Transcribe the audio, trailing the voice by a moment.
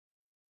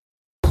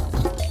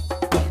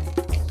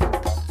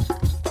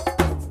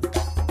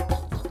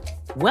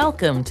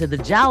Welcome to the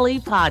Jali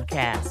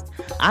podcast.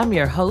 I'm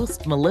your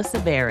host,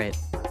 Melyssa Barrett.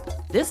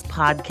 This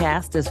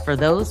podcast is for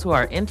those who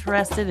are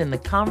interested in the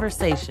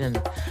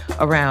conversation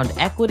around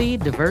equity,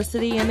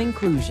 diversity, and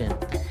inclusion.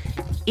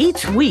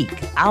 Each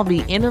week, I'll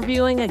be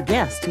interviewing a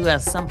guest who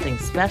has something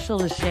special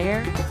to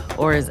share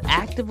or is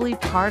actively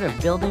part of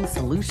building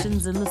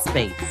solutions in the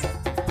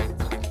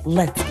space.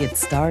 Let's get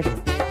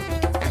started.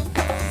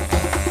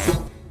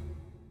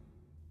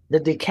 The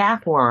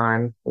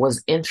decathlon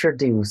was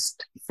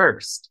introduced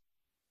first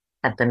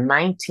at the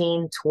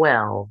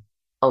 1912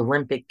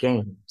 Olympic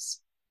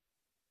Games.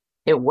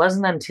 It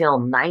wasn't until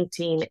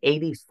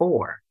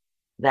 1984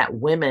 that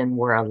women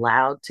were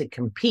allowed to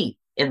compete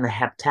in the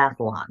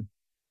heptathlon.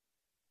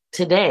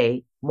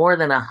 Today, more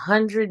than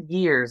 100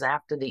 years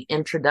after the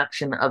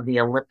introduction of the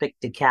Olympic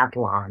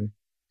decathlon,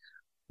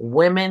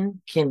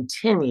 women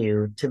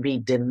continue to be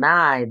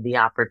denied the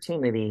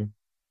opportunity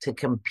to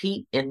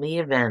compete in the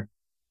event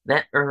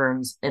that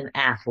earns an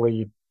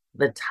athlete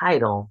the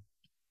title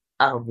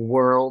of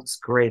world's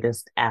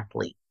greatest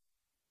athlete.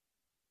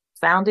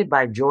 Founded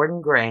by Jordan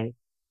Gray,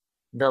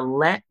 the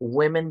Let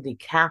Women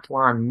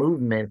Decathlon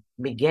movement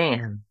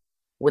began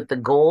with the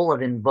goal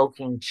of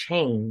invoking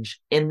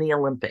change in the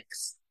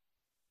Olympics.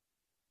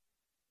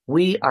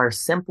 We are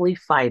simply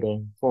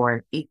fighting for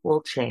an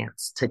equal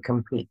chance to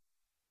compete.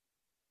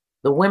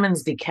 The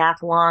women's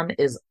decathlon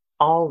is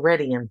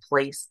already in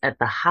place at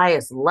the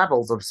highest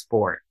levels of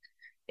sport,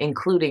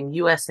 including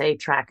USA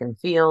Track and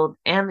Field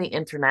and the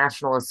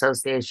International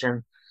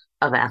Association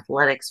of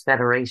Athletics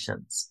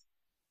Federations.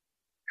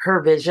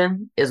 Her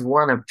vision is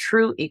one of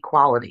true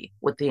equality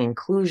with the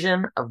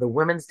inclusion of the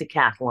women's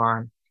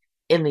decathlon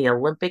in the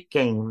Olympic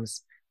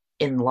Games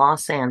in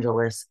Los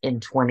Angeles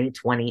in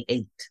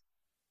 2028.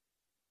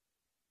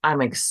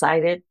 I'm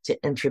excited to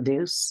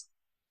introduce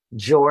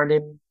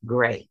Jordan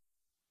Gray.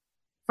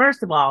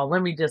 First of all,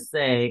 let me just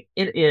say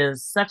it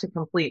is such a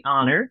complete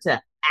honor to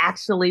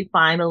actually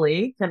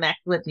finally connect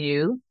with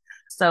you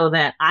so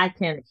that I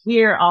can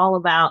hear all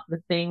about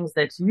the things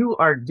that you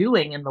are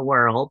doing in the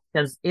world,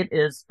 because it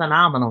is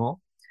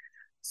phenomenal.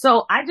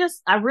 So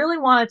I really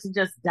wanted to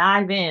just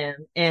dive in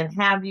and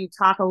have you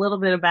talk a little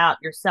bit about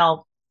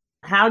yourself.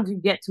 How'd you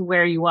get to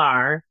where you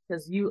are?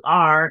 Because you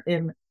are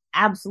an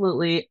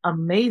absolutely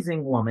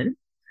amazing woman.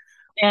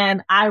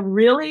 And I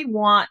really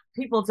want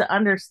people to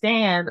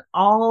understand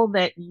all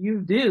that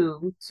you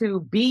do to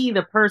be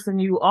the person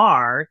you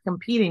are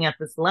competing at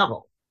this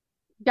level.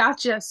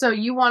 Gotcha. So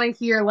you want to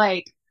hear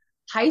like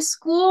high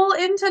school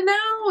into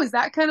now? Is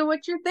that kind of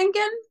what you're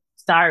thinking?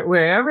 Start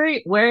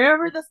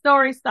wherever the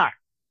story starts.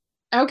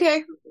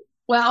 Okay.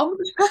 Well,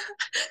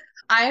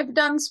 I have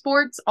done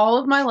sports all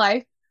of my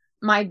life.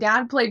 My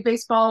dad played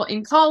baseball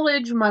in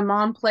college. My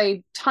mom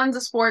played tons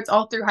of sports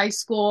all through high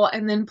school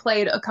and then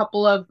played a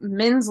couple of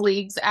men's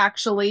leagues,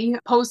 actually,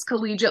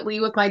 post-collegiately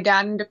with my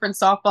dad in different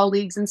softball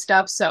leagues and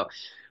stuff. So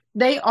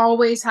they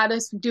always had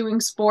us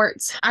doing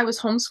sports. I was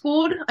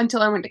homeschooled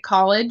until I went to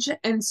college.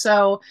 And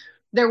so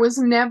there was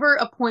never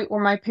a point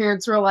where my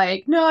parents were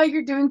like, no,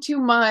 you're doing too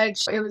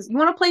much. It was, you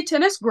want to play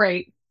tennis?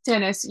 Great.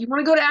 Tennis. You want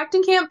to go to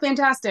acting camp?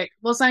 Fantastic.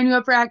 We'll sign you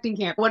up for acting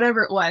camp,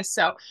 whatever it was.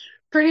 So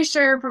pretty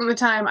sure from the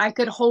time I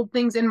could hold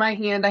things in my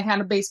hand, I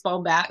had a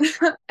baseball bat.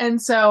 And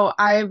so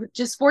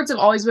sports have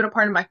always been a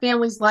part of my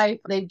family's life.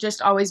 They've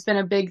just always been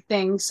a big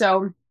thing.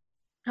 So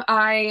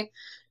I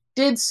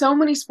did so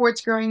many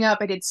sports growing up.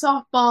 I did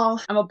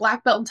softball. I'm a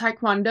black belt in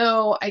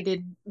taekwondo. I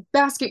did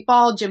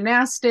basketball,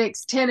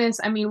 gymnastics, tennis.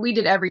 I mean, we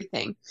did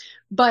everything.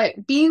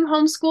 But being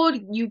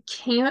homeschooled, you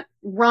can't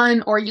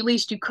run, or at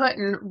least you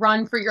couldn't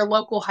run for your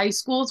local high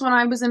schools when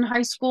I was in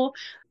high school.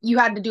 You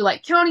had to do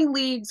like county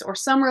leagues or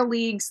summer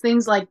leagues,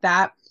 things like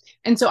that.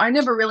 And so I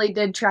never really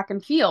did track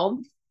and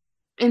field.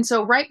 And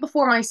so right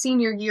before my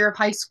senior year of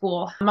high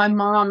school, my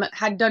mom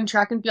had done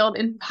track and field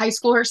in high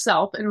school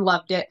herself and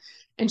loved it.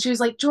 And she was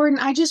like, Jordan,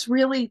 I just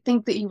really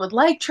think that you would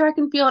like track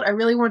and field. I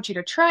really want you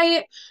to try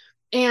it.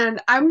 And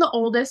I'm the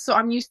oldest, so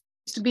I'm used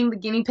to being the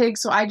guinea pig.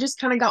 So I just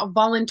kind of got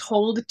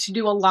voluntold to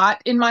do a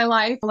lot in my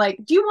life. Like,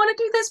 do you want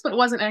to do this? But it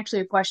wasn't actually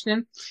a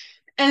question.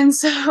 And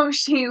so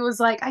she was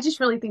like, I just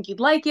really think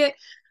you'd like it.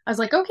 I was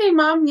like, okay,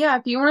 mom, yeah,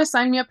 if you want to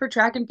sign me up for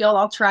track and field,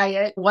 I'll try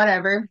it,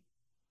 whatever.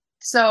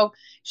 So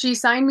she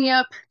signed me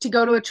up to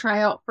go to a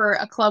tryout for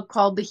a club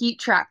called the Heat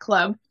Track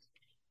Club.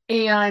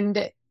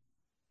 And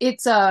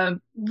it's a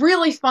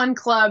really fun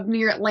club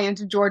near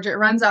Atlanta, Georgia. It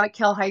runs out of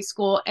Kell High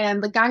School.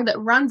 And the guy that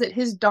runs it,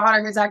 his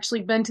daughter has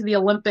actually been to the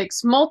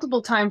Olympics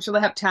multiple times for the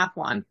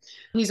heptathlon.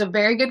 He's a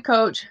very good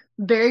coach,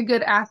 very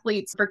good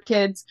athletes for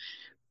kids.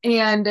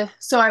 And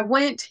so I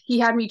went, he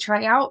had me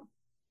try out.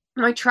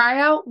 My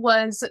tryout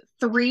was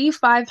 3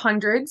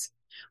 500s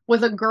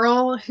with a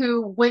girl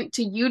who went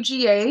to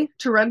UGA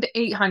to run to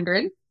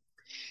 800.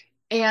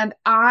 And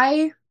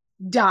I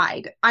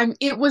died.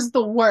 It was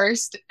the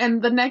worst.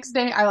 And the next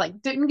day I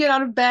like didn't get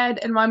out of bed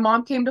and my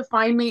mom came to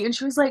find me and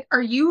she was like,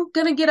 "Are you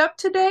gonna get up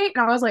today?"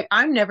 And I was like,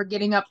 "I'm never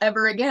getting up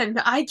ever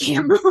again. I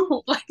can't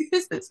move." Like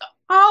this is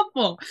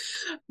awful.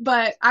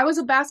 But I was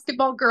a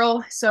basketball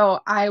girl, so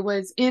I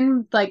was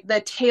in like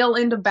the tail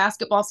end of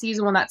basketball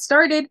season when that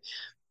started.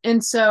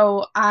 And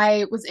so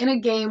I was in a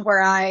game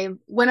where I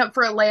went up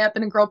for a layup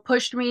and a girl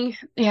pushed me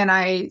and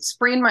I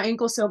sprained my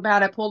ankle so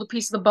bad I pulled a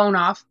piece of the bone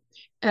off.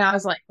 And I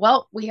was like,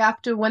 well, we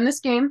have to win this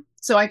game.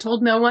 So I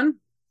told no one.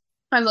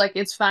 I was like,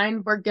 it's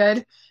fine, we're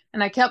good.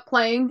 And I kept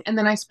playing. And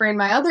then I sprained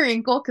my other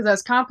ankle because I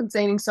was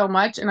compensating so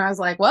much. And I was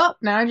like, well,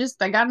 now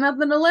I got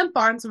nothing to limp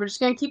on. So we're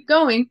just going to keep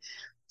going.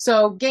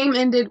 So game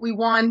ended, we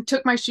won,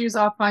 took my shoes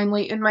off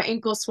finally, and my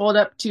ankle swelled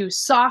up to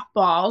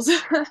softballs.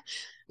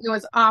 It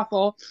was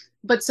awful.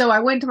 But so I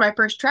went to my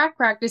first track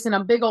practice in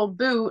a big old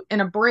boot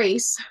and a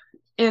brace.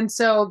 And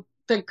so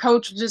the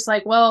coach was just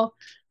like, well,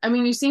 I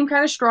mean, you seem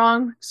kind of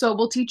strong, so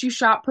we'll teach you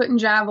shot put and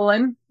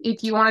javelin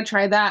if you want to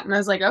try that. And I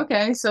was like,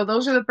 okay. So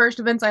those are the first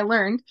events I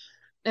learned.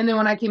 And then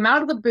when I came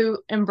out of the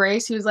boot and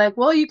brace, he was like,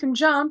 well, you can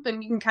jump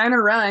and you can kind of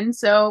run,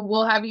 so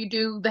we'll have you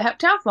do the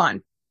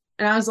heptathlon.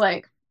 And I was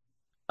like,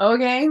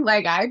 okay,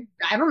 like I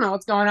don't know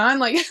what's going on.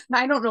 Like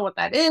I don't know what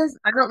that is.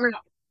 I don't know.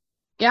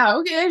 Yeah,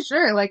 okay,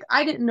 sure. Like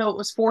I didn't know it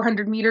was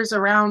 400 meters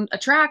around a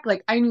track.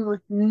 Like I knew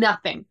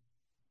nothing.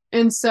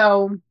 And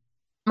so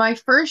my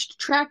first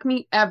track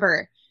meet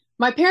ever,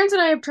 my parents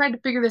and I have tried to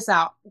figure this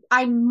out.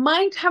 I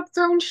might have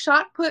thrown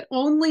shot put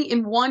only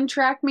in one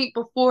track meet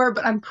before,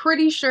 but I'm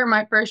pretty sure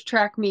my first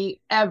track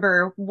meet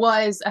ever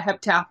was a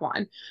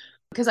heptathlon.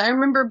 Because I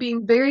remember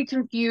being very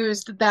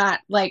confused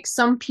that like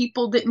some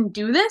people didn't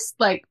do this.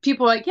 Like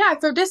people were like, yeah, I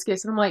throw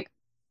discus. And I'm like,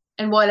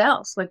 and what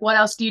else? Like, what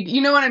else do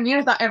you know what I mean?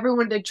 I thought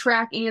everyone did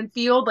track and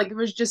field. Like, it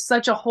was just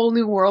such a whole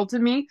new world to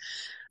me.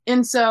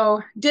 And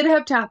so, did a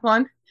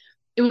heptathlon.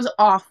 It was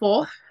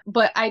awful,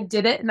 but I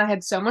did it and I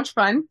had so much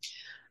fun.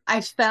 I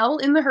fell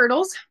in the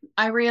hurdles.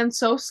 I ran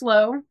so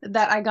slow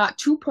that I got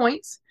 2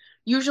 points.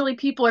 Usually,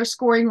 people are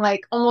scoring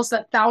like almost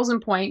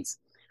 1,000 points.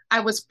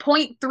 I was zero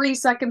point 0.3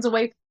 seconds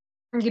away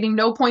from getting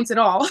no points at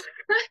all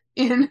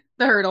in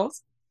the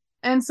hurdles.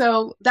 And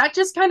so that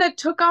just kind of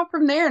took off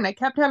from there. And I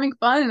kept having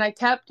fun and I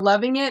kept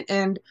loving it.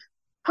 And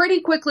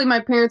pretty quickly, my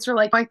parents were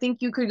like, I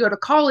think you could go to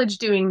college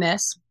doing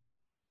this.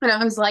 And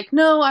I was like,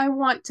 no, I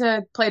want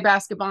to play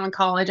basketball in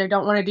college. I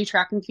don't want to do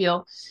track and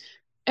field.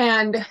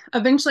 And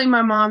eventually,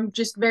 my mom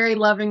just very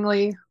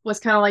lovingly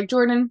was kind of like,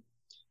 Jordan,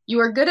 you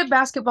are good at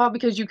basketball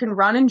because you can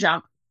run and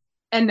jump.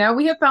 And now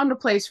we have found a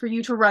place for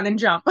you to run and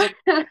jump.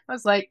 I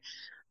was like,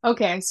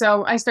 okay.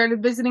 So I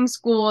started visiting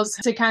schools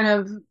to kind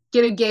of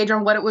get a gauge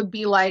on what it would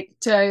be like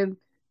to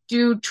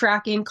do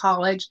track in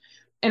college.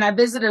 And I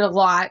visited a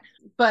lot,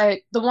 but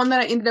the one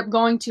that I ended up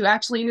going to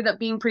actually ended up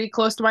being pretty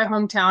close to my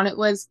hometown. It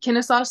was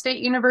Kennesaw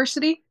State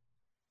University.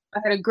 I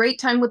had a great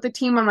time with the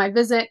team on my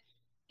visit,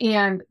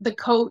 and the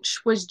coach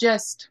was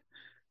just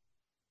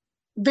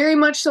very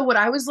much so what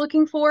I was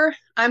looking for.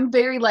 I'm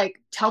very like,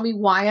 tell me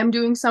why I'm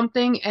doing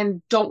something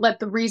and don't let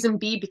the reason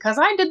be because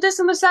I did this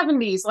in the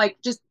 70s. Like,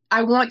 just,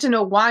 I want to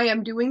know why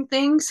I'm doing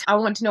things. I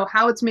want to know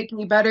how it's making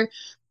me better.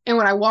 And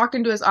when I walked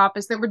into his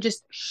office, there were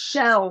just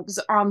shelves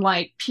on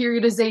like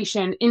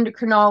periodization,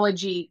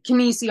 endocrinology,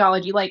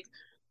 kinesiology, like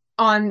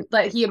on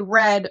that he had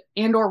read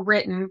and or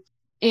written.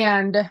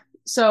 And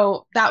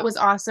so that was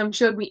awesome.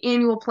 Showed me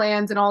annual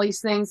plans and all these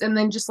things. And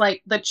then just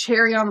like the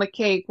cherry on the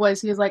cake was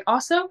he was like,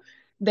 also,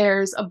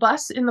 there's a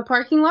bus in the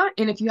parking lot.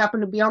 And if you happen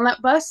to be on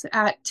that bus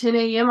at 10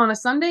 a.m. on a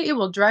Sunday, it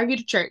will drive you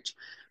to church.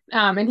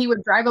 And he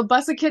would drive a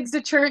bus of kids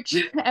to church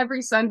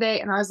every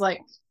Sunday. And I was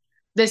like,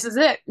 this is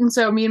it. And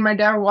so me and my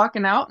dad were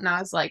walking out and I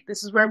was like,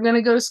 this is where I'm going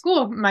to go to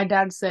school. My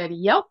dad said,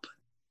 yep.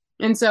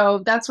 And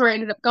so that's where I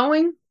ended up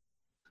going.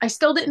 I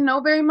still didn't know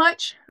very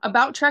much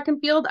about track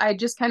and field. I had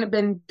just kind of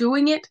been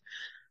doing it.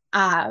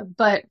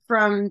 But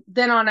from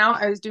then on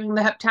out, I was doing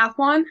the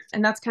heptathlon,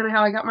 and that's kind of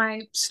how I got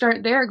my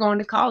start there going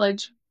to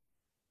college.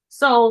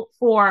 So,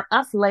 for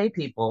us lay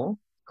people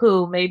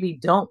who maybe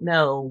don't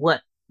know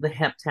what the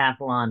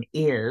heptathlon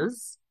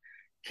is,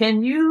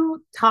 can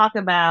you talk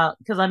about,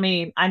 because I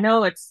mean, I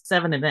know it's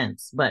 7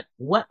 events, but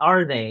what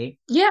are they?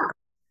 Yeah.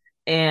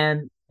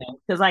 And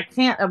because I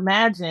can't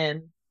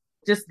imagine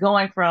just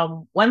going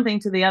from one thing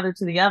to the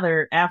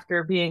other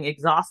after being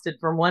exhausted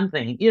from one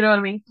thing. You know what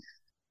I mean?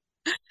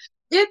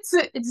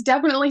 It's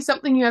definitely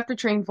something you have to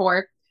train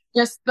for.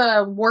 Just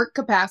the work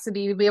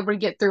capacity to be able to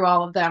get through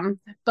all of them.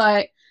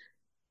 But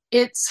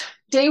it's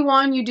day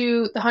one, you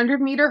do the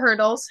 100-meter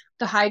hurdles,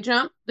 the high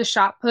jump, the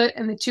shot put,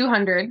 and the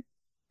 200.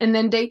 And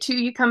then day two,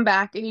 you come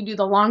back and you do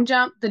the long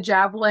jump, the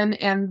javelin,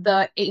 and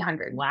the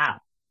 800.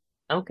 Wow.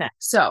 Okay.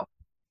 So,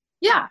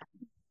 yeah,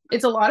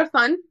 it's a lot of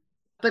fun.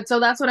 But so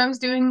that's what I was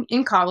doing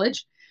in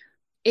college.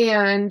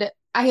 And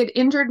I had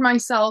injured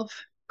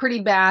myself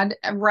pretty bad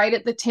right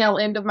at the tail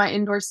end of my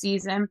indoor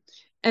season.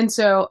 And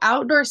so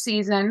outdoor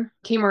season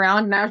came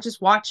around and I was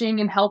just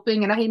watching and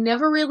helping. And I had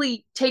never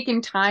really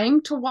taken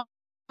time to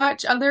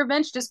watch other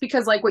events just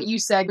because, like what you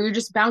said, we were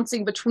just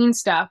bouncing between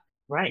stuff.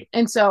 Right.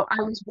 And so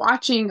I was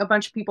watching a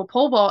bunch of people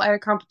pole vault at a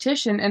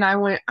competition and I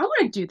went, I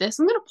want to do this.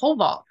 I'm going to pole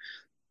vault.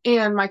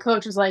 And my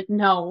coach was like,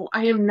 no,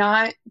 I am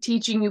not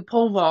teaching you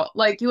pole vault.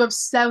 Like, you have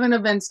 7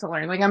 events to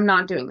learn. Like, I'm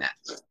not doing that.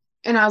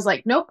 And I was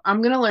like, nope,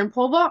 I'm going to learn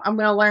pole vault. I'm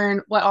going to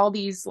learn what all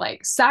these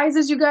like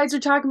sizes you guys are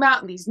talking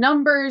about and these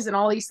numbers and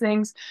all these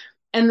things.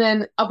 And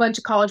then a bunch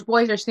of college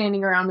boys are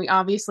standing around me,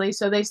 obviously.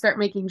 So they start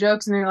making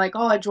jokes and they're like,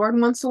 oh, Jordan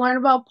wants to learn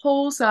about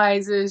pole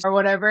sizes or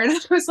whatever. And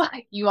I was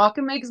like, you all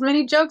can make as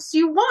many jokes as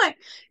you want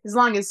as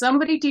long as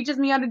somebody teaches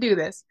me how to do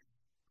this.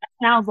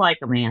 Sounds like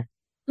a man.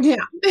 Yeah,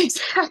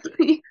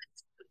 exactly.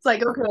 It's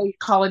like, okay,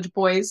 college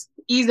boys,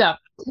 ease up.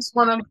 Just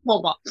want to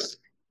pole vault.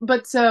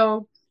 But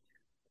so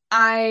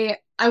I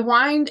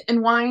whined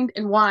and whined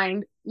and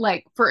whined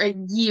like for a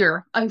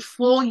year, a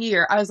full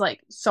year. I was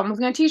like,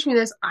 someone's gonna teach me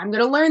this. I'm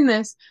gonna learn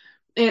this.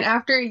 And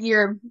after a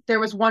year, there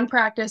was one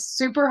practice,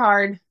 super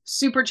hard,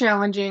 super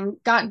challenging,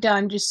 got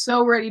done, just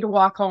so ready to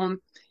walk home.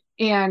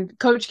 And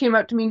coach came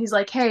up to me and he's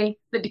like, hey,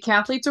 the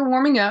decathletes are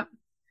warming up.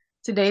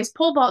 Today's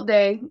pole vault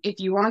day. If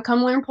you want to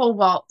come learn pole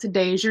vault,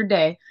 today is your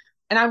day.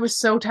 And I was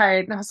so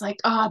tired. And I was like,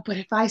 oh, but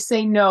if I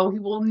say no, he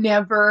will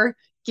never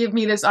give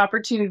me this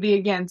opportunity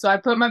again. So I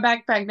put my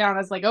backpack down. I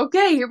was like,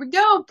 okay, here we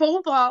go,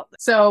 pole vault.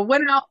 So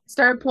went out,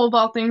 started pole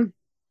vaulting.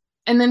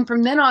 And then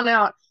from then on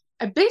out,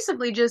 I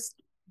basically just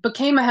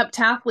became a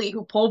heptathlete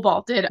who pole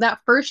vaulted.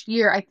 That first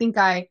year, I think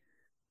I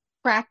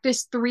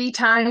practiced 3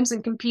 times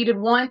and competed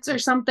once or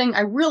something. I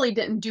really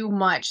didn't do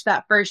much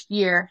that first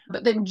year.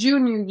 But then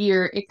junior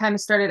year, it kind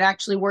of started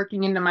actually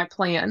working into my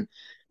plan.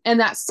 And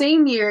that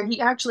same year,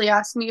 he actually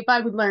asked me if I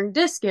would learn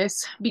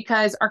discus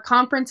because our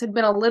conference had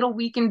been a little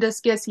weak in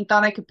discus. He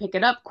thought I could pick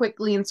it up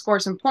quickly and score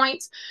some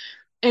points.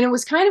 And it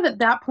was kind of at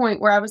that point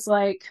where I was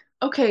like,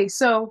 okay,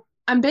 so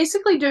I'm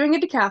basically doing a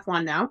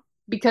decathlon now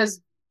because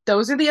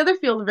those are the other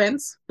field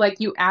events. Like,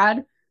 you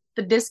add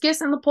the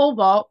discus and the pole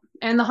vault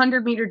and the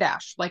 100-meter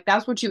dash. Like,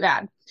 that's what you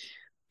add.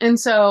 And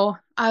so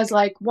I was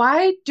like,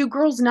 why do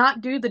girls not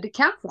do the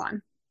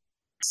decathlon?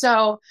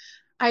 So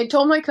I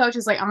told my coach,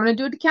 "Is like, I'm going to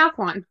do a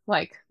decathlon.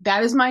 Like,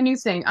 that is my new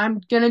thing. I'm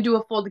going to do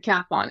a full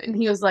decathlon." And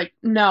he was like,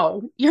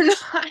 no, you're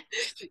not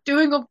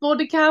doing a full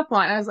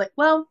decathlon. And I was like,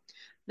 well,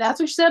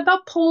 that's what you said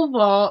about pole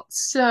vault.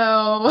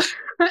 So,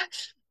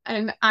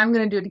 and I'm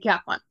going to do a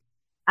decathlon.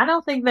 I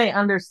don't think they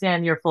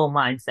understand your full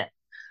mindset.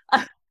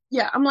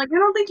 Yeah. I'm like, I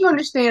don't think you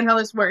understand how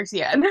this works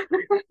yet.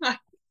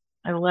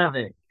 I love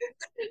it.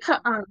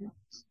 um,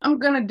 I'm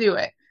going to do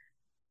it.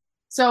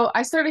 So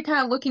I started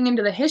kind of looking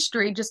into the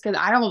history just because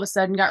I all of a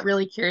sudden got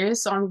really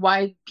curious on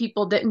why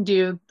people didn't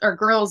do, or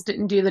girls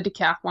didn't do the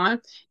decathlon.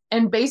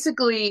 And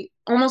basically,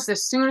 almost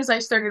as soon as I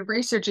started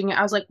researching it,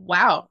 I was like,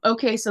 wow,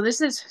 okay, so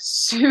this is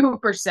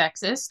super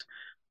sexist.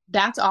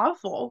 That's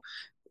awful.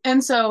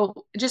 And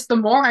so just the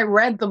more I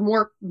read, the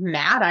more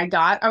mad I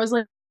got. I was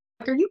like,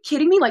 are you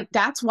kidding me? Like,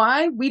 that's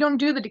why we don't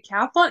do the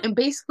decathlon? And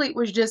basically, it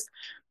was just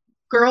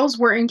girls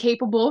were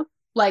incapable.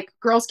 Like,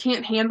 girls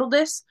can't handle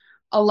this.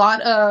 A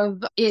lot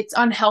of it's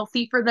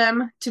unhealthy for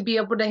them to be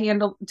able to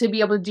handle, to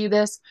be able to do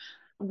this.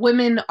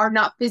 Women are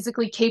not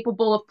physically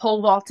capable of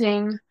pole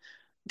vaulting.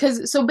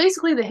 Because so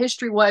basically, the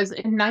history was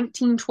in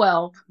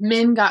 1912,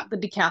 men got the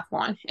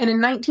decathlon. And in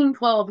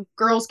 1912,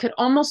 girls could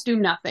almost do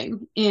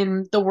nothing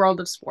in the world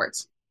of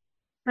sports.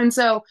 And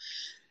so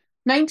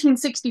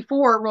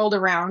 1964 rolled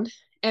around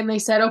and they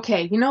said,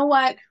 okay, you know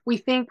what? We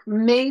think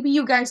maybe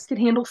you guys could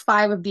handle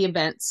 5 of the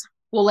events.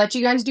 We'll let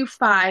you guys do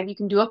 5. You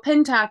can do a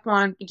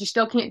pentathlon, but you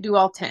still can't do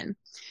all 10.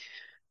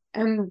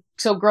 And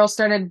so girls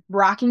started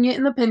rocking it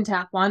in the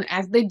pentathlon,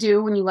 as they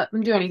do when you let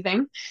them do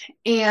anything.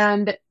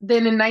 And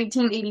then in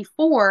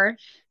 1984,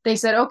 they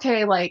said,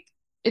 okay, like,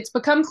 it's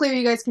become clear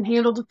you guys can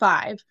handle the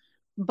 5,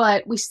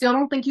 but we still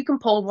don't think you can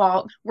pole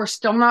vault. We're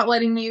still not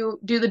letting you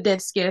do the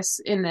discus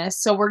in this.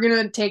 So we're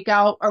going to take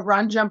out a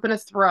run, jump, and a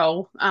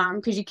throw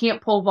because you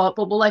can't pole vault,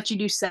 but we'll let you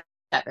do 7.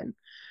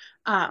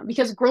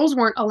 Because girls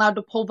weren't allowed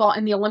to pole vault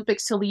in the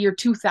Olympics till the year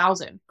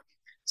 2000.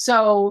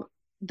 So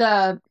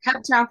the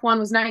heptathlon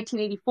was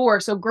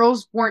 1984, so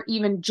girls weren't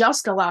even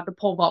just allowed to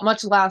pole vault,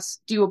 much less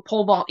do a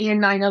pole vault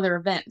and 9 other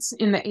events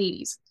in the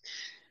 80s.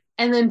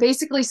 And then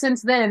basically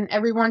since then,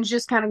 everyone's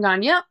just kind of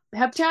gone, yep,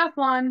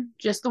 heptathlon,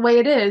 just the way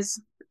it is.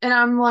 And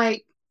I'm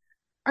like,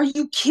 are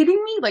you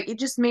kidding me? Like, it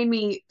just made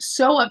me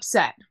so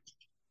upset.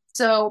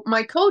 So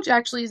my coach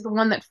actually is the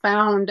one that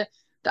found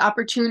the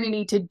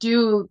opportunity to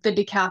do the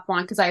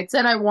decathlon because I had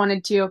said I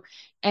wanted to.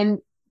 And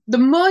the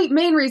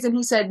main reason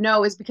he said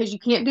no is because you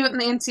can't do it in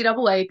the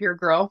NCAA if you're a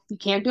girl. You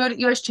can't do it at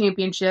US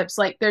championships.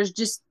 Like, there's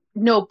just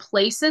no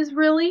places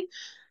really.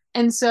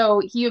 And so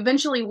he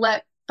eventually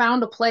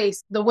found a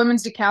place. The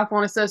Women's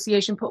Decathlon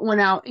Association put one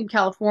out in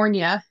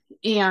California.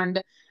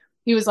 And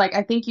he was like,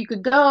 I think you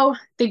could go. I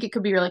think it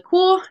could be really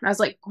cool. And I was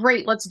like,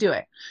 great, let's do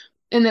it.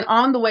 And then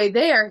on the way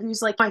there, he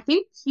was like, I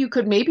think you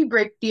could maybe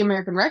break the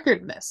American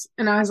record in this.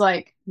 And I was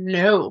like,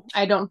 no,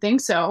 I don't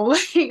think so.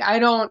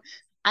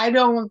 I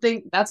don't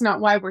think that's not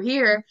why we're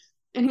here.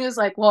 And he was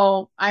like,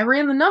 well, I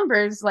ran the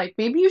numbers. Like,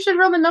 maybe you should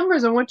run the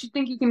numbers on what you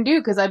think you can do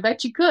because I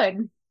bet you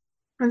could.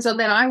 And so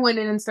then I went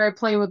in and started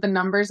playing with the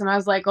numbers and I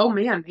was like, oh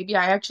man, maybe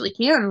I actually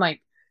can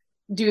like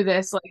do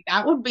this. Like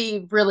that would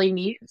be really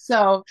neat.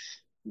 So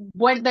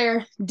went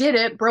there, did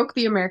it, broke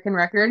the American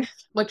record,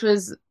 which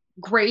was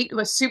great. It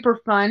was super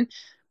fun.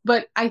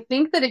 But I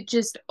think that it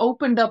just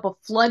opened up a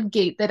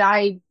floodgate that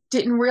I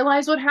didn't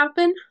realize would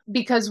happen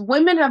because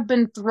women have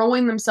been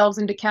throwing themselves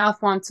into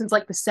decathlon since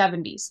like the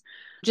 70s,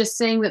 just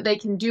saying that they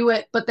can do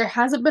it. But there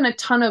hasn't been a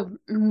ton of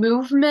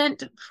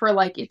movement for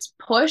like its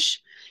push.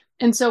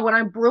 And so when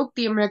I broke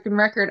the American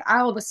record, I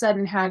all of a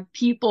sudden had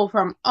people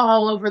from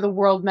all over the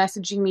world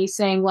messaging me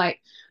saying,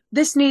 like,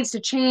 this needs to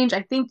change.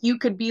 I think you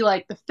could be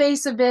like the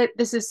face of it.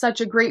 This is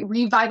such a great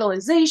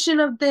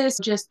revitalization of this,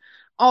 just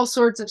all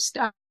sorts of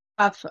stuff.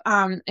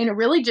 And it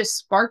really just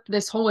sparked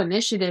this whole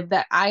initiative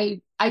that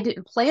I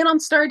didn't plan on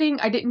starting.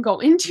 I didn't go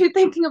into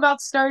thinking about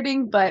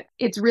starting, but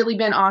it's really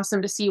been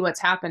awesome to see what's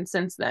happened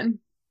since then.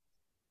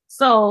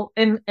 So,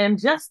 and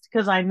just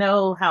because I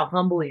know how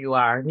humble you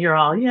are, and you're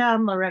all, yeah,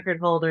 I'm the record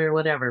holder or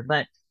whatever,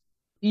 but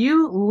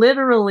you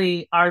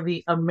literally are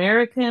the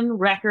American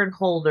record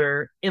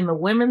holder in the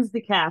women's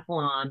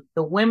decathlon,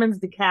 the women's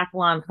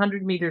decathlon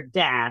 100-meter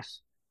dash,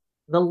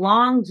 the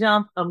long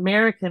jump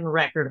American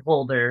record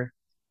holder,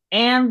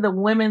 and the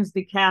women's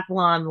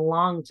decathlon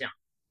long jump.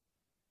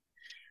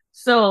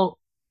 So,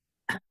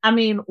 I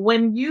mean,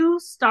 when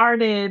you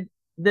started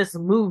this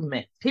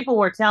movement, people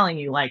were telling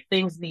you like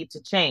things need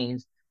to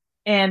change.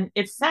 And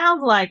it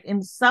sounds like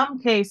in some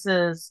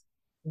cases,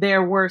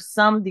 there were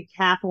some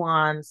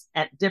decathlons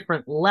at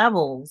different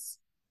levels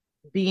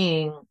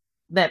being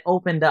that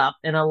opened up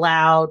and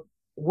allowed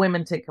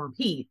women to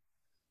compete.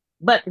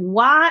 But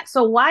why?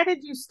 So why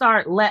did you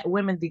start Let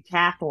Women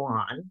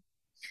Decathlon?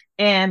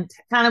 And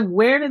kind of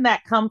where did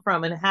that come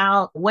from? And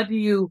how? What do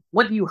you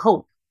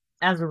hope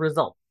as a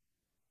result?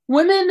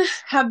 Women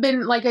have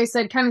been, like I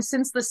said, kind of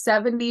since the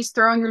 70s,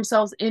 throwing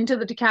themselves into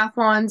the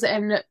decathlons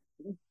and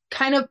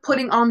kind of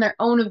putting on their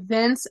own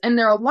events. And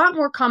they're a lot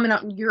more common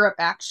out in Europe,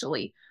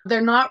 actually. They're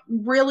not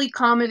really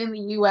common in the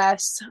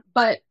US,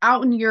 but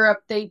out in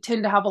Europe, they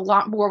tend to have a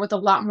lot more with a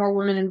lot more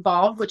women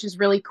involved, which is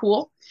really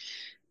cool.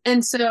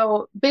 And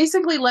so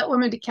basically, Let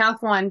Women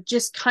Decathlon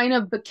just kind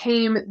of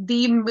became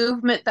the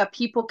movement that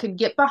people could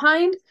get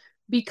behind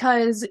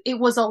because it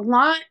was a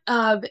lot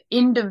of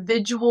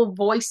individual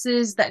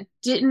voices that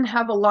didn't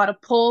have a lot of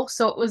pull.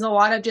 So it was a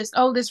lot of just,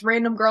 oh, this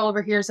random girl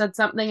over here said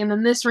something, and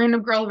then this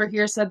random girl over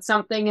here said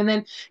something, and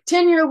then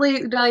 10 years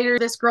later,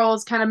 this girl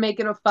is kind of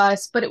making a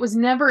fuss. But it was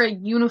never a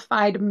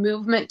unified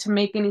movement to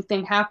make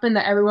anything happen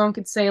that everyone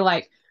could say,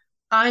 like,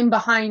 I'm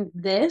behind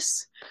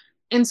this.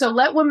 And so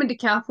Let Women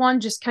Decathlon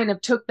just kind of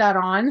took that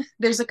on.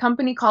 There's a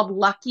company called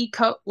Lucky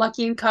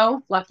and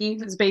Co. Lucky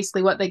is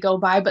basically what they go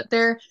by, but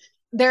they're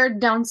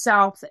down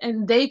south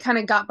and they kind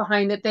of got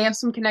behind it. They have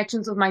some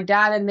connections with my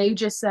dad and they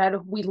just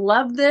said, "We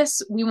love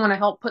this. We want to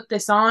help put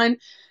this on."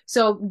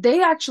 So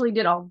they actually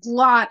did a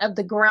lot of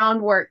the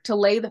groundwork to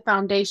lay the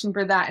foundation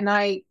for that. And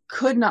I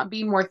could not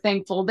be more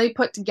thankful. They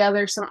put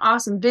together some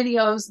awesome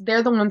videos.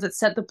 They're the ones that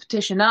set the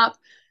petition up.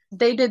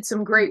 They did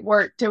some great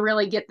work to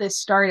really get this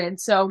started.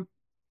 So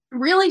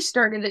really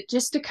started it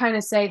just to kind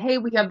of say, hey,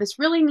 we have this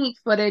really neat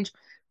footage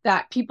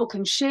that people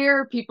can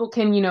share, people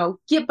can,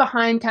 get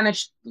behind, kind of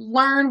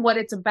learn what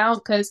it's about.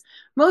 Because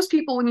most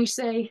people, when you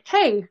say,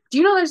 hey, do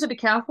you know there's a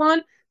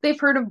decathlon? They've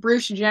heard of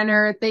Bruce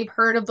Jenner, they've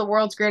heard of the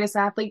world's greatest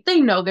athlete,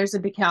 they know there's a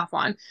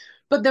decathlon.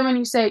 But then when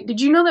you say, did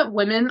you know that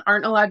women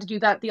aren't allowed to do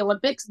that at the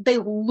Olympics? They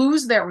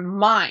lose their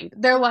mind.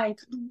 They're like,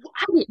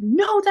 I didn't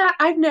know that.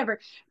 I've never.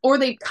 Or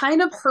they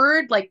kind of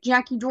heard like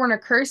Jackie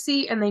Dorna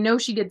Kersey and they know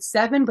she did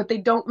 7, but they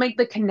don't make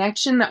the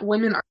connection that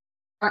women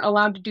aren't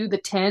allowed to do the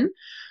 10.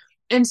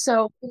 And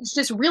so it's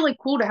just really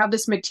cool to have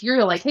this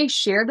material like, hey,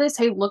 share this.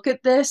 Hey, look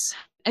at this.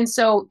 And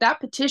so that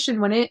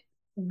petition, when it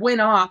went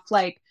off,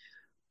 like,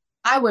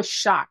 I was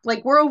shocked.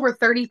 Like, we're over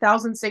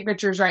 30,000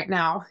 signatures right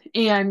now,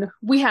 and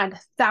we had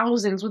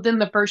thousands within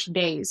the first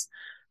days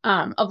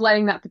of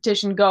letting that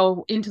petition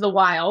go into the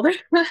wild.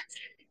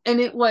 And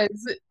it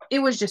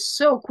was just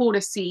so cool to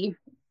see.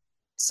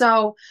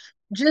 So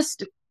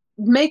just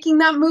making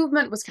that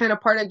movement was kind of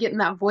part of getting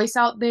that voice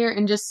out there,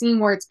 and just seeing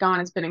where it's gone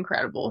has been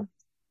incredible.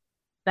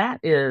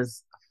 That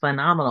is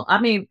phenomenal. I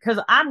mean,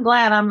 because I'm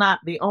glad I'm not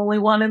the only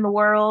one in the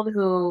world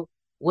who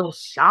was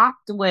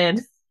shocked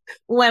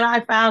when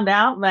I found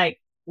out,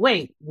 like,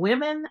 wait,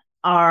 women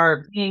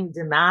are being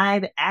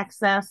denied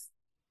access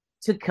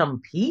to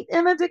compete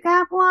in a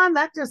decathlon?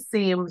 That just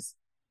seems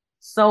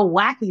so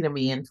wacky to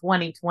me in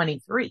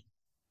 2023.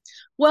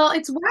 Well,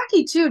 it's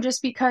wacky too,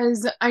 just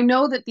because I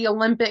know that the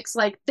Olympics,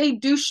 like, they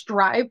do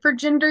strive for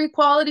gender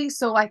equality.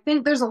 So I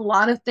think there's a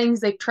lot of things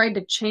they've tried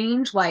to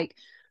change. Like,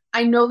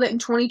 I know that in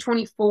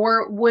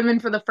 2024, women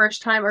for the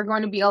first time are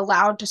going to be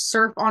allowed to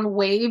surf on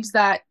waves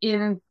that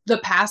in the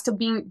past have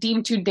been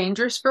deemed too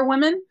dangerous for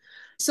women.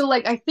 So,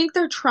 like, I think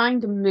they're trying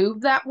to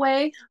move that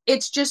way.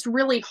 It's just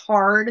really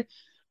hard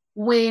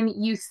when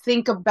you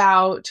think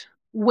about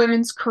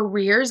women's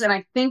careers. And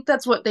I think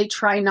that's what they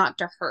try not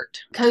to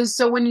hurt. Because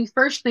so when you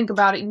first think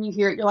about it and you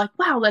hear it, you're like,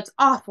 wow, that's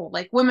awful.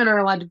 Like, women are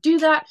allowed to do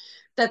that.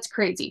 That's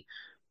crazy.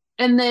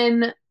 And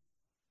then,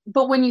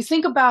 but when you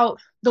think about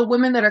the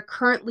women that are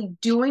currently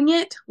doing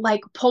it,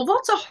 like pole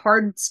vault's a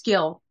hard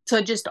skill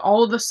to just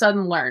all of a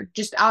sudden learn,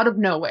 just out of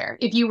nowhere.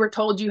 If you were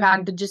told you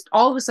had to just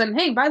all of a sudden,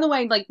 hey, by the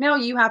way, like now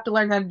you have to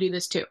learn how to do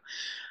this too.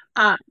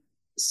 Uh,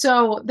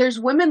 so there's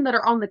women that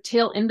are on the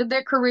tail end of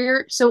their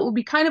career. So it would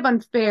be kind of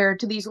unfair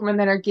to these women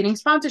that are getting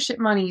sponsorship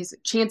monies,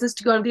 chances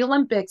to go to the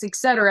Olympics,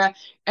 etc.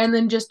 And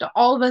then just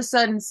all of a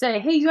sudden say,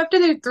 hey, you have to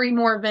do 3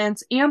 more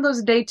events, and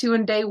those day 2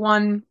 and day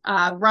 1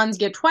 runs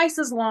get twice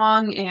as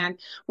long, and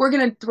we're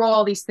going to throw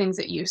all these things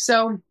at you.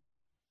 So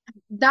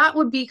that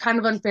would be kind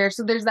of unfair.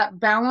 So there's that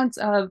balance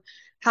of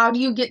how do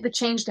you get the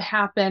change to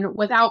happen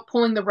without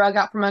pulling the rug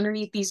out from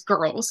underneath these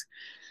girls?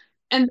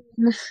 And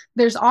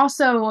there's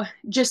also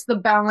just the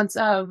balance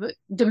of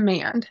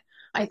demand.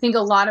 I think a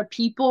lot of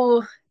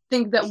people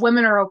think that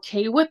women are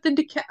okay with the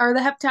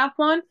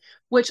heptathlon,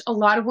 which a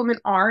lot of women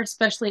are,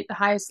 especially at the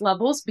highest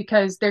levels,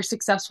 because they're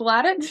successful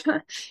at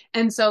it,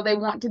 and so they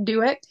want to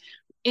do it.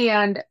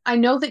 And I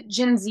know that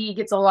Gen Z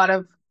gets a lot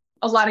of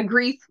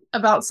grief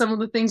about some of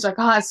the things like,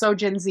 oh, it's so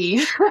Gen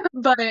Z.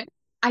 But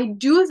I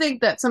do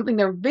think that's something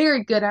they're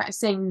very good at,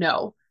 saying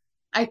no.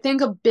 I think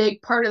a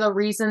big part of the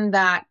reason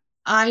that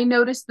I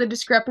noticed the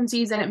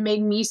discrepancies and it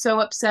made me so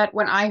upset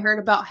when I heard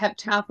about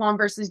heptathlon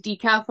versus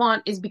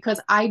decathlon is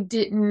because I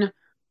didn't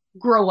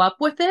grow up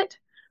with it.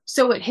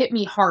 So it hit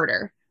me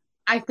harder.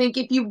 I think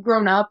if you've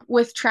grown up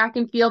with track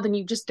and field and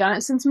you've just done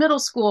it since middle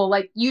school,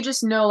 like you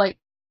just know, like,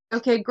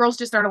 okay, girls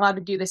just aren't allowed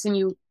to do this, and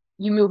you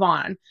move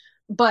on.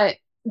 But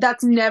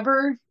that's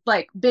never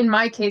like been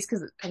my case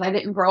because I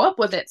didn't grow up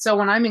with it. So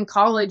when I'm in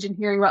college and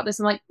hearing about this,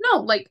 I'm like,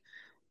 no, like,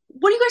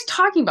 what are you guys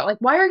talking about? Like,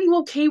 why are you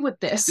okay with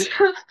this?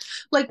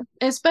 Like,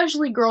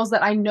 especially girls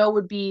that I know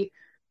would be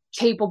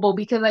capable,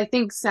 because I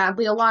think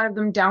sadly a lot of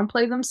them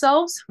downplay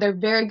themselves. They're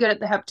very good at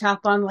the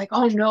heptathlon, like,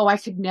 oh no, I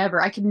could never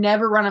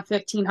run a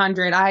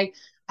 1500. I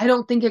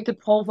don't think I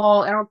could pole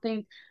vault. I don't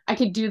think I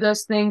could do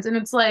those things. And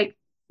it's like,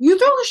 you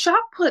throw the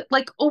shot put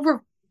like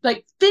over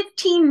like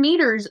 15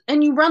 meters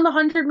and you run the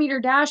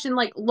 100-meter dash in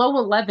like low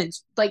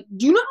 11s. Like,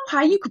 do you know how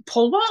high you could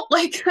pole vault?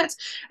 Like, that's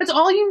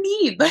all you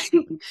need. Like,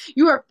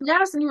 you are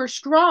fast and you are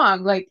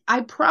strong. Like,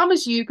 I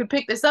promise you could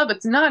pick this up.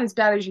 It's not as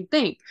bad as you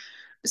think.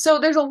 So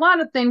there's a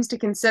lot of things to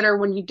consider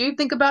when you do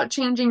think about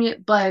changing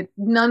it, but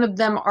none of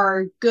them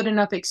are good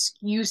enough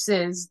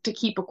excuses to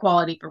keep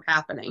equality from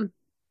happening.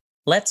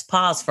 Let's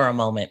pause for a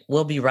moment.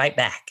 We'll be right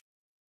back.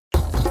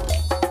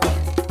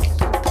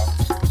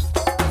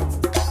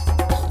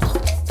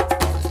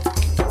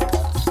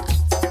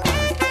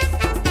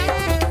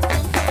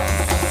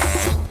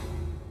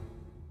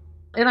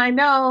 And I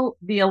know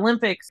the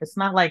Olympics, it's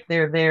not like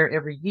they're there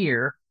every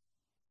year.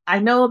 I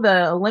know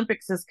the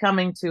Olympics is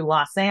coming to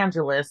Los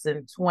Angeles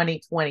in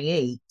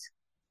 2028.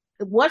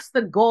 What's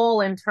the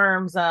goal in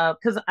terms of,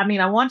 because I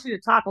mean, I want you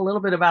to talk a little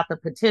bit about the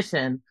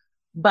petition,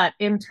 but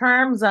in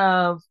terms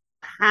of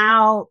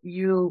how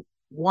you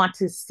want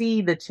to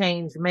see the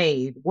change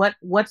made,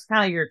 what's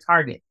kind of your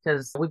target?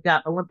 Because we've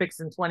got Olympics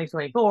in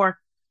 2024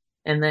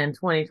 and then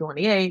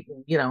 2028,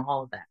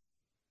 all of that.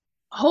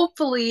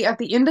 Hopefully, at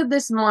the end of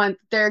this month,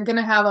 they're going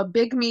to have a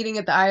big meeting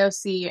at the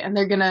IOC and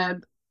they're going to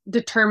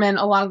determine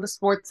a lot of the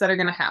sports that are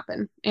going to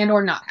happen and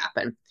or not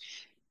happen.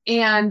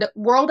 And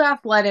World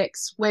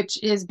Athletics,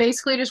 which is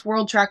basically just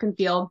World Track and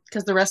Field,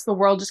 because the rest of the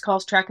world just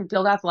calls track and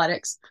field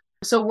athletics.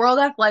 So World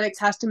Athletics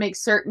has to make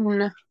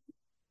certain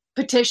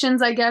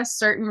petitions, I guess,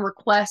 certain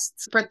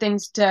requests for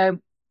things to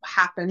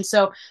happen.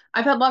 So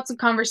I've had lots of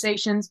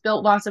conversations,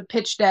 built lots of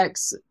pitch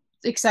decks,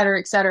 et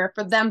cetera,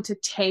 for them to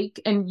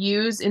take and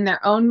use in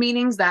their own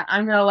meetings that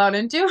I'm not allowed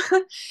into,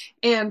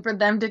 and for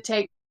them to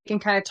take and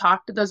kind of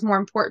talk to those more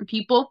important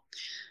people.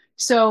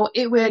 So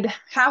it would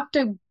have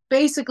to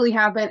basically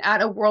happen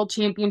at a world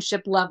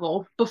championship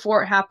level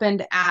before it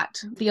happened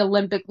at the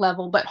Olympic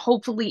level. But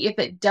hopefully, if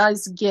it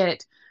does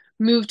get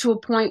moved to a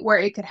point where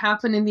it could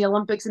happen in the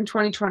Olympics in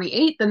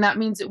 2028, then that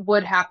means it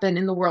would happen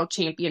in the world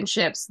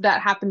championships that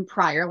happened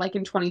prior, like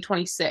in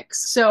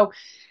 2026. So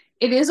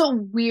it is a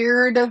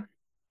weird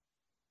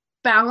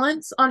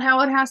balance on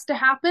how it has to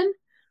happen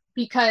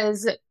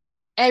because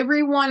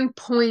everyone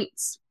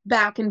points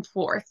back and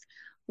forth.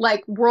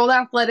 Like World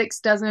Athletics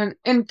doesn't,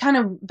 and kind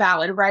of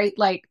valid, right?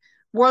 Like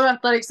World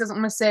Athletics doesn't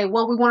want to say,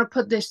 well, we want to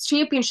put this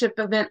championship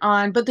event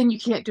on, but then you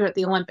can't do it at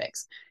the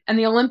Olympics. And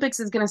the Olympics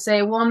is going to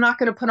say, well, I'm not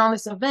going to put on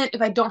this event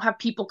if I don't have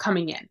people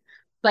coming in,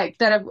 like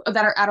that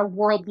are at a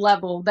world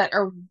level that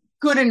are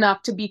good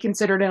enough to be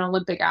considered an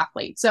Olympic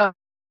athlete. So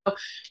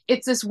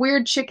it's this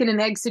weird chicken and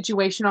egg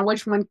situation on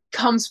which one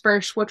comes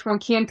first, which one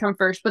can come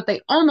first, but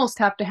they almost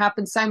have to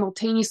happen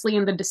simultaneously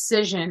in the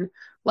decision.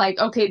 Like,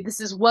 okay, this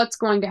is what's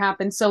going to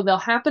happen. So they'll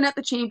happen at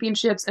the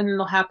championships and then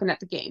they'll happen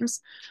at the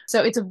games.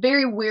 So it's a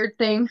very weird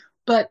thing,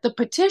 but the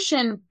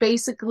petition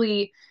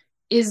basically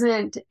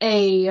isn't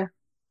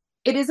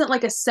it isn't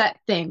like a set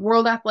thing.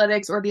 World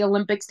Athletics or the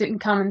Olympics didn't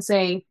come and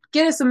say,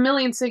 get us 1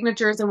 million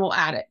signatures and we'll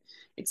add it.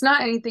 It's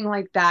not anything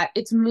like that.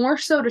 It's more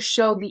so to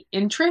show the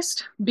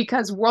interest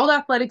because World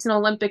Athletics and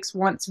Olympics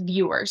wants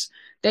viewers.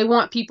 They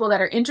want people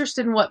that are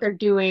interested in what they're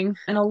doing.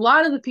 And a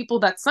lot of the people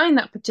that signed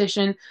that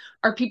petition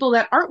are people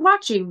that aren't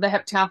watching the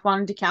heptathlon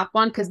and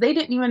decathlon because they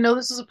didn't even know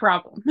this was a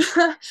problem.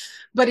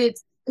 But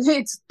it's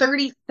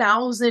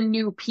 30,000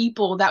 new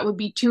people that would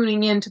be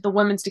tuning in to the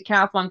women's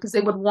decathlon because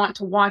they would want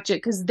to watch it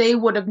because they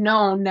would have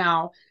known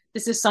now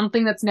this is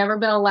something that's never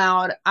been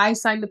allowed. I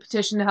signed the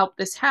petition to help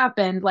this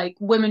happen. Like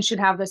women should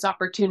have this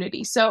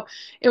opportunity. So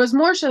it was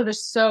more so to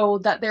show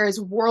that there is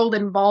world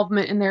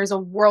involvement and there's a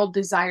world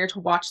desire to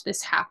watch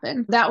this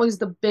happen. That was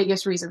the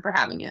biggest reason for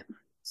having it.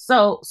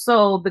 So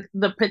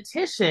the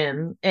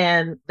petition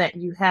and that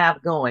you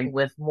have going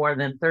with more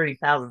than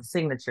 30,000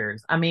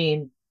 signatures. I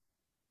mean,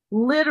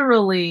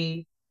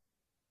 literally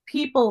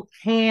people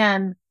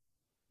can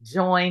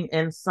join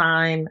and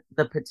sign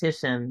the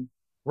petition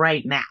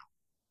right now.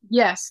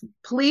 Yes,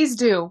 please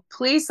do.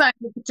 Please sign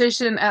the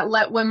petition at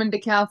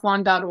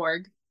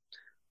letwomendecathlon.org.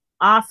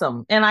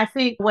 Awesome. And I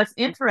think what's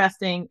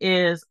interesting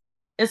is,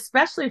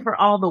 especially for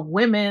all the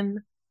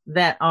women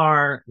that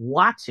are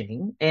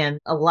watching, and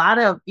a lot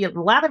of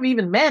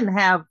even men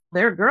have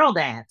their girl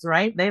dads,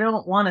 right? They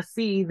don't want to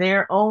see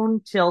their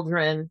own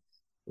children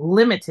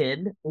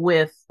limited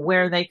with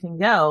where they can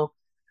go.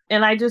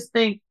 And I just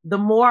think the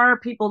more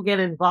people get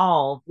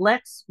involved,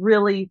 let's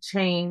really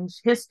change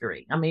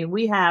history. I mean,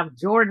 we have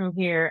Jordan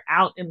here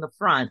out in the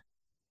front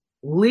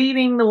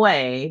leading the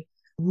way,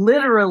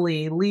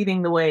 literally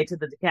leading the way to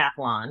the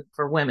decathlon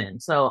for women.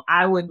 So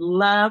I would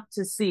love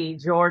to see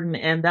Jordan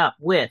end up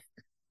with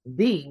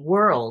the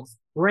world's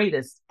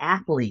greatest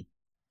athlete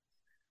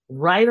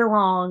right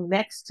along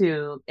next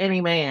to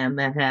any man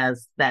that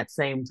has that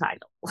same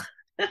title.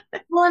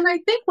 Well, and I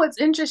think what's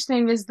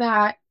interesting is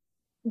that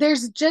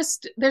there's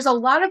a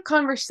lot of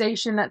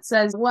conversation that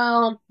says,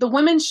 well, the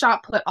women's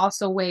shot put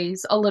also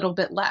weighs a little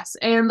bit less,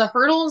 and the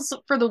hurdles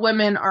for the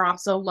women are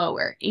also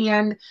lower.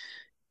 And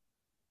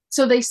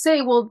so they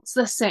say, well, it's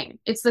the same.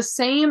 It's the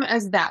same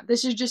as that.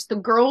 This is just the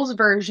girls'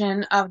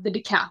 version of the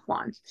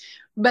decathlon.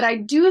 But I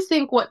do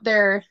think what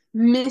they're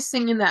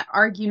missing in that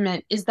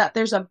argument is that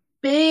there's a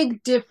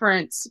big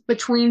difference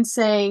between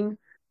saying,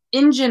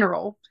 in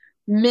general,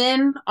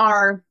 men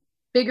are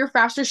bigger,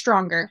 faster,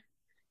 stronger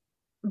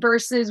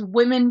versus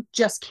women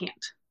just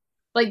can't.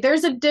 Like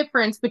there's a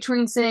difference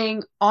between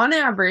saying, on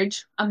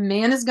average, a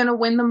man is going to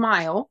win the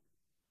mile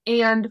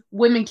and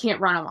women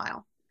can't run a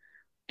mile.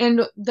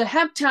 And the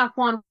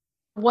heptathlon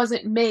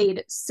wasn't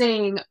made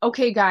saying,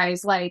 okay,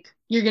 guys, like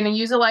you're going to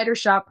use a lighter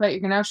shot put,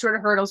 you're going to have shorter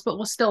hurdles, but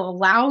we'll still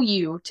allow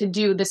you to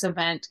do this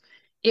event.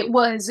 It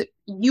was,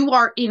 you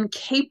are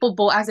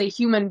incapable as a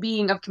human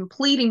being of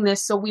completing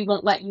this, so we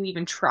won't let you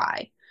even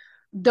try.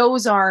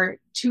 Those are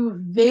two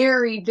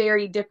very,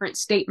 very different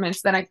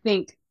statements that I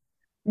think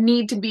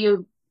need to be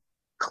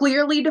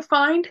clearly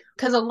defined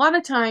because a lot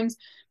of times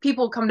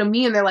people come to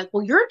me and they're like,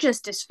 well, you're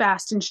just as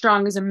fast and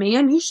strong as a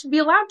man. You should be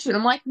allowed to. And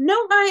I'm like, no,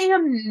 I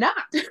am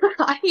not.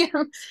 I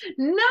am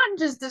not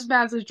just as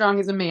fast and strong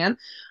as a man.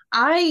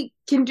 I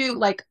can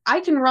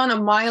run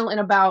a mile in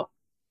about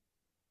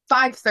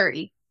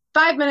 5:30.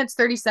 5 minutes,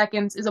 30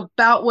 seconds is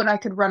about what I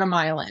could run a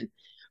mile in.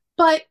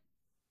 But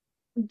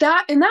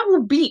that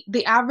will beat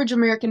the average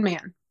American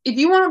man. If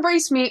you want to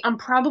race me, I'm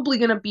probably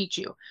going to beat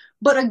you.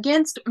 But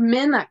against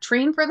men that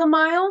train for the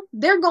mile,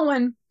 they're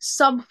going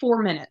sub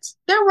 4 minutes.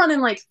 They're running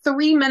like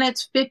 3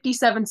 minutes,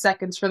 57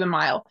 seconds for the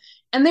mile.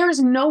 And there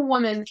is no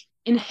woman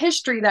in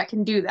history that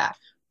can do that.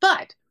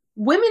 But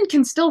women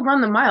can still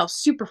run the mile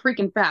super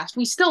freaking fast.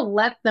 We still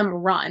let them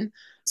run.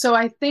 So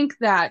I think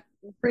that.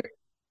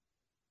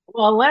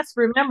 Well, let's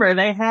remember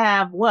they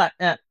have what,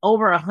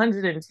 over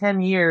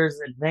 110 years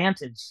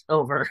advantage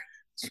over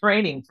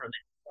training for this,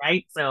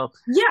 right? So,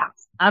 Yeah.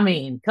 I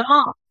mean, come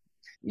on.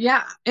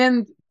 Yeah.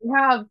 And we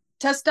have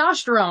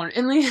testosterone.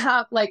 And we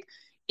have, like,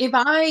 if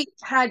I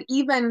had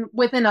even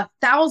within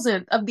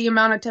 1,000th of the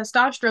amount of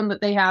testosterone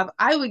that they have,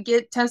 I would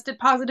get tested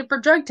positive for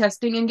drug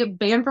testing and get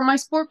banned from my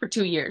sport for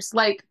 2 years.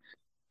 Like,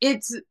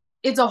 it's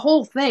it's a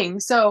whole thing.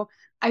 So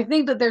I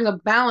think that there's a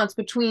balance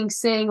between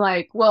saying,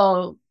 like,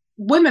 well,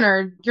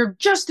 you're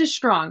just as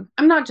strong.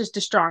 I'm not just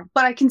as strong,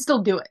 but I can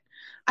still do it.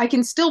 I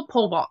can still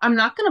pole vault. I'm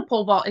not going to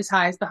pole vault as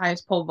high as the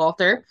highest pole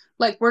vaulter.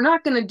 Like, we're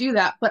not going to do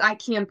that, but I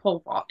can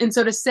pole vault. And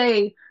so to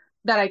say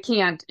that I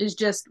can't is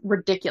just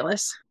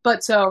ridiculous.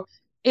 But so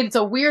it's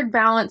a weird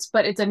balance,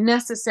 but it's a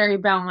necessary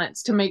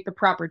balance to make the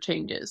proper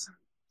changes.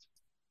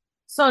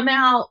 So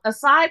now,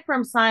 aside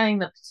from signing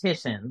the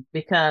petition,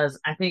 because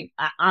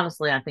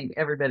honestly, I think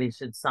everybody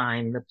should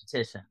sign the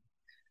petition.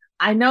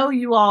 I know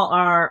you all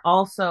are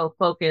also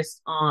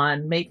focused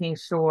on making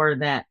sure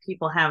that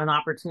people have an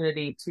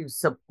opportunity to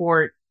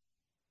support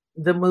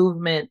the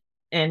movement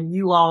and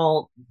you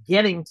all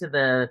getting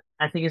to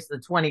I think it's the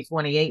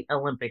 2028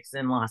 Olympics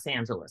in Los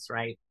Angeles,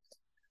 right?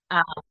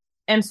 Uh,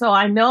 and so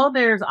I know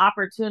there's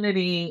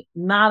opportunity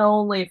not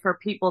only for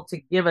people to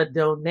give a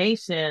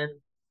donation,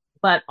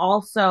 but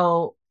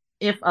also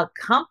if a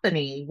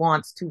company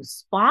wants to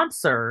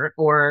sponsor,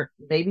 or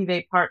maybe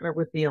they partner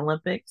with the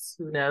Olympics,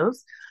 who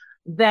knows?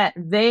 that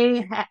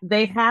they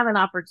have an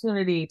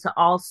opportunity to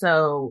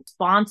also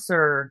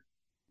sponsor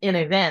an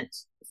event,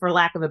 for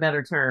lack of a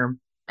better term,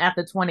 at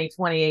the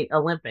 2028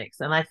 Olympics.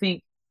 And I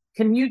think,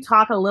 can you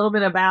talk a little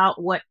bit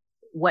about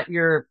what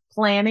you're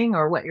planning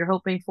or what you're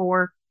hoping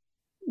for?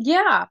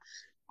 Yeah.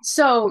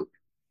 So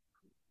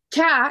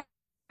Kat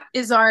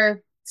is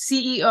our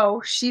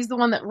CEO. She's the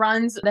one that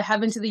runs the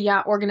Heaven to the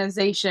Yacht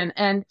organization.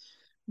 And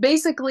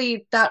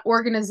basically that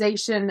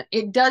organization,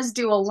 it does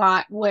do a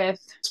lot with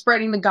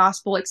spreading the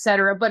gospel,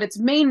 etc. But its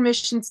main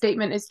mission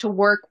statement is to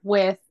work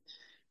with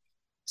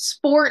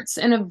sports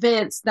and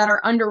events that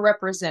are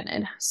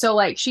underrepresented. So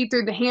like She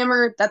Threw the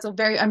Hammer, that's a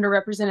very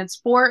underrepresented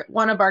sport.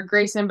 One of our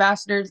Grace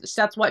ambassadors,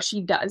 that's what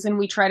she does, and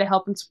we try to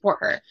help and support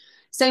her.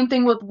 Same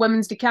thing with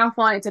women's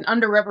decathlon. It's an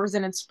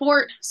underrepresented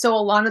sport, so a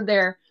lot of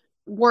their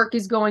work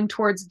is going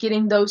towards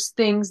getting those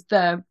things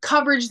the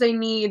coverage they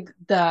need,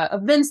 the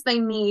events they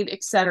need,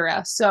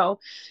 etc. So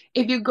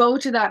if you go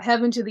to that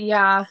heaven to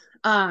the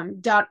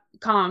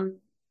 .com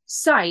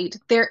site,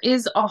 there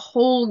is a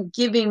whole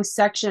giving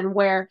section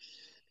where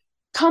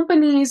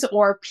companies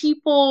or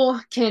people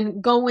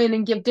can go in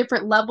and give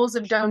different levels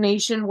of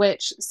donation,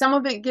 which some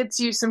of it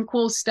gets you some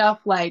cool stuff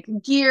like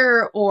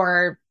gear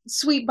or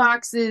sweet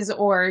boxes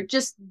or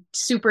just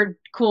super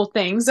cool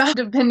things,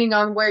 depending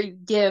on where you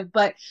give.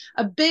 But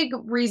a big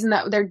reason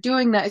that they're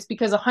doing that is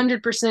because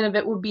 100% of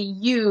it would be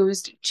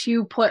used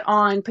to put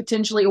on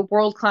potentially a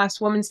world-class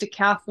women's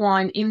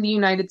decathlon in the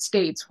United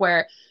States,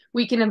 where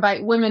we can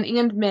invite women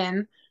and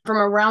men from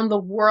around the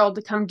world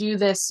to come do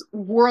this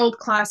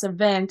world-class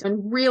event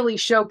and really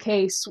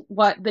showcase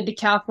what the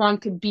decathlon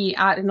could be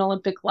at an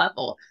Olympic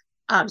level.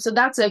 So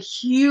that's a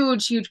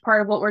huge, huge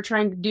part of what we're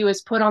trying to do,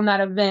 is put on that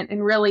event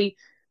and really,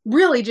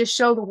 really just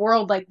show the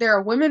world like there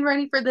are women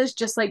ready for this,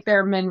 just like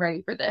there are men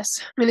ready for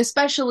this. And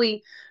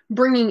especially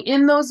bringing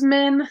in those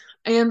men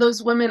and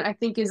those women, I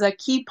think, is a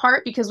key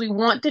part, because we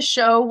want to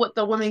show what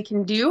the women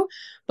can do,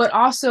 but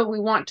also we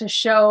want to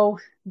show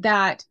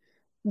that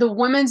the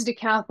women's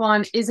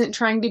decathlon isn't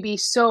trying to be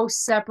so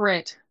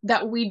separate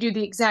that we do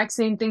the exact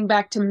same thing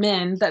back to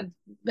men that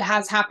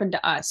has happened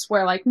to us,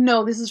 where like,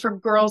 no, this is for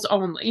girls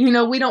only.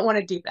 We don't want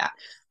to do that.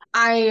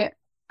 I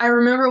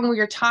remember when we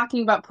were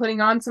talking about putting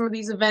on some of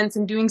these events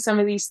and doing some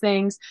of these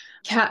things,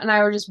 Kat and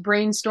I were just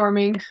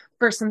brainstorming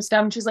for some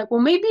stuff, and she's like, well,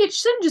 maybe it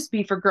shouldn't just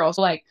be for girls.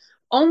 Like,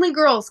 only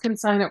girls can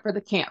sign up for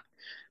the camp.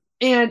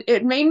 And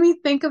it made me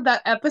think of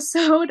that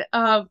episode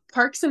of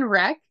Parks and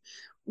Rec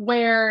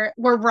where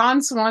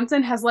Ron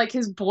Swanson has like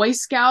his Boy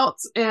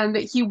Scouts, and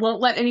he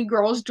won't let any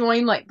girls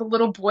join like the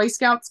little Boy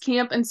Scouts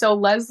camp, and so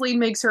Leslie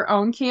makes her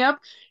own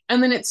camp.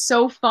 And then it's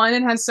so fun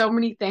and has so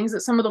many things that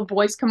some of the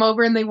boys come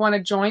over and they want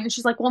to join. And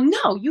she's like, well,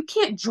 no, you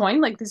can't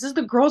join. Like, this is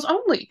the girls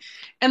only.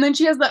 And then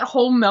she has that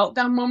whole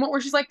meltdown moment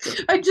where she's like,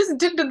 I just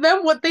did to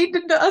them what they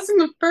did to us in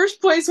the first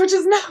place, which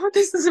is not what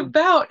this is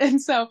about.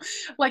 And so,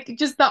 like,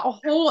 just that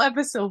whole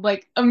episode,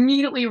 like,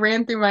 immediately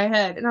ran through my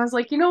head. And I was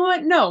like, you know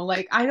what? No,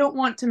 like, I don't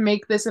want to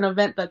make this an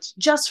event that's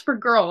just for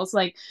girls.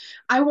 Like,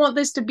 I want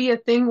this to be a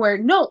thing where,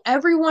 no,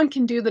 everyone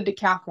can do the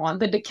decathlon.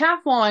 The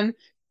decathlon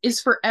is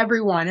for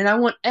everyone. And I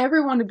want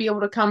everyone to be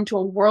able to come to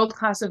a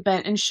world-class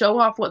event and show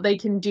off what they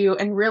can do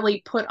and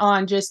really put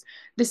on just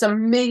this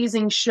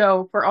amazing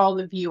show for all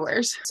the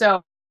viewers.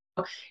 So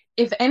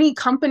if any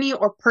company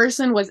or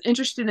person was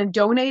interested in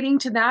donating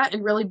to that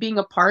and really being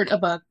a part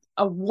of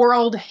a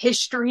world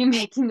history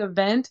making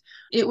event,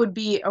 it would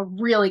be a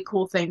really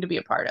cool thing to be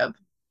a part of.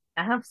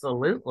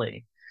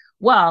 Absolutely.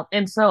 Well,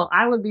 and so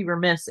I would be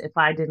remiss if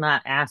I did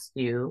not ask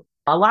you.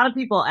 A lot of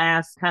people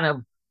ask kind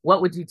of,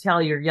 what would you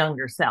tell your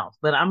younger self?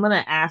 But I'm going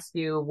to ask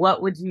you,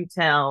 what would you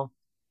tell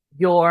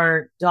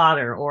your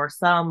daughter or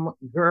some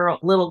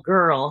little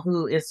girl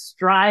who is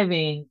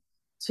striving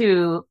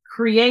to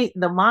create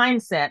the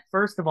mindset,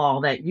 first of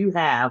all, that you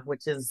have,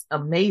 which is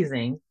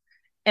amazing,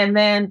 and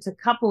then to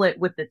couple it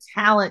with the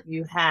talent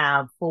you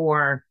have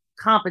for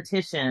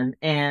competition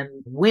and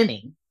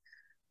winning?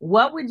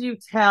 What would you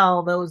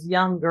tell those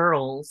young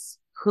girls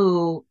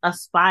who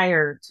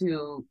aspire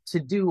to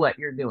do what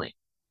you're doing?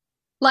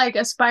 Like,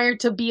 aspire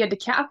to be a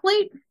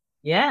decathlete?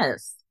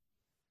 Yes.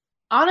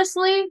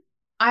 Honestly,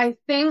 I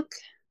think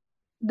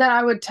that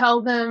I would tell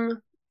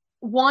them,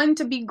 one,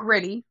 to be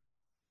gritty.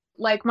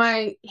 Like,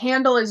 my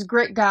handle is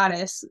Grit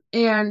Goddess.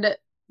 And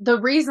the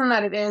reason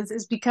that it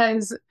is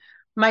because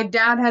my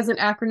dad has an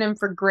acronym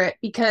for grit,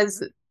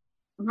 because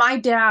my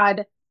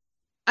dad,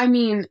 I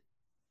mean,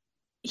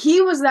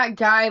 he was that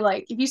guy,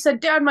 like, if you said,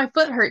 Dad, my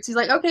foot hurts, he's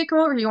like, okay, come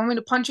over here. You want me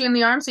to punch you in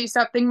the arm so you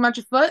stop thinking about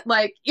your foot?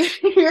 Like,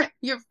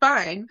 you're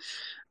fine.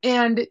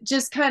 And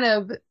just kind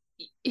of,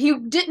 he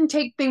didn't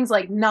take things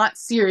like not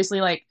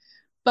seriously, like,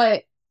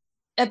 but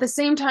at the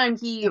same time,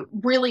 he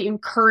really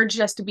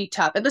encouraged us to be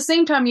tough. At the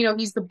same time,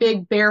 he's the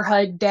big bear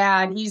hug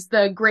dad. He's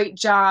the great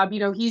job.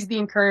 He's the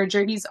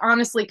encourager. He's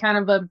honestly kind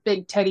of a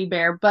big teddy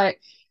bear. But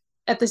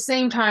at the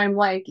same time,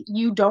 like,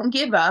 you don't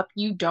give up.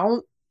 You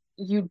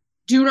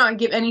do not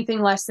give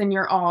anything less than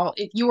your all.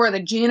 If you are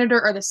the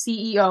janitor or the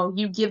CEO,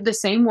 you give the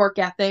same work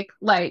ethic.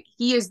 Like,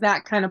 he is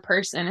that kind of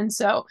person. And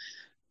so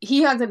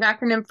he has an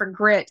acronym for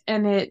grit,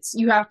 and it's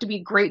you have to be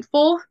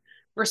grateful,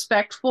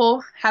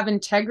 respectful, have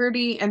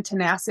integrity, and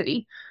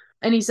tenacity.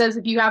 And he says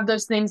if you have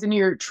those things, then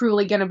you're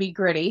truly going to be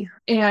gritty.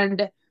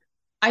 And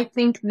I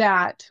think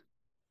that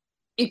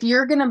if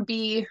you're going to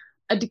be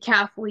a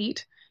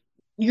decathlete,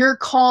 you're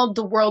called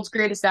the world's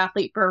greatest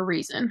athlete for a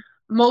reason.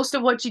 Most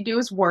of what you do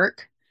is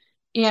work.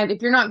 And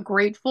if you're not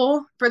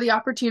grateful for the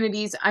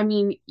opportunities, I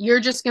mean, you're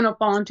just going to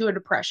fall into a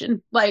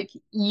depression. Like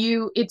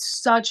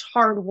it's such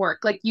hard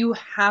work. Like you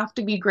have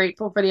to be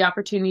grateful for the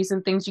opportunities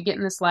and things you get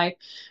in this life.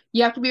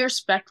 You have to be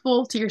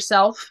respectful to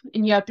yourself,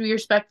 and you have to be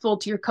respectful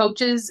to your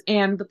coaches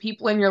and the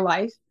people in your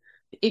life.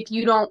 If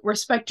you don't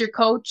respect your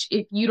coach,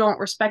 if you don't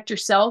respect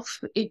yourself,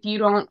 if you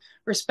don't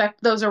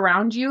respect those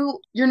around you,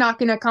 you're not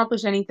going to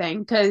accomplish anything,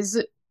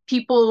 because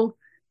people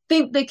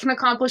think they can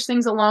accomplish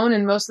things alone,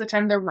 and most of the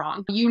time they're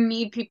wrong. You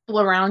need people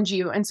around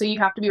you, and so you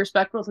have to be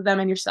respectful to them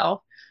and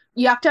yourself.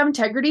 You have to have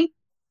integrity.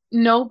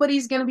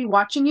 Nobody's going to be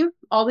watching you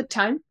all the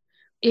time.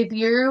 If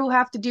you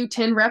have to do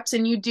 10 reps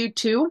and you do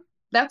 2,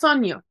 that's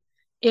on you.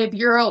 If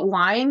you're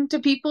lying to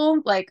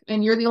people, like,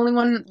 and you're the only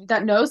one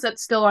that knows,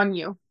 that's still on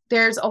you.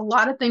 There's a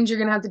lot of things you're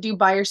going to have to do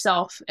by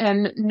yourself,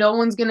 and no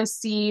one's going to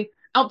see.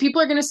 Oh,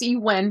 people are going to see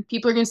you win.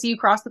 People are going to see you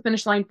cross the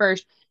finish line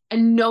first,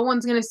 and no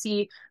one's going to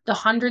see the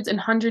hundreds and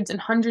hundreds and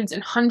hundreds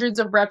and hundreds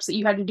of reps that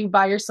you had to do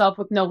by yourself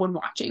with no one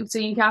watching. So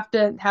you have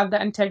to have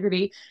that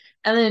integrity.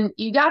 And then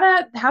you got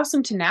to have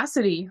some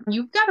tenacity.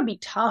 You've got to be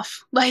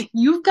tough. Like,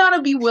 you've got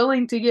to be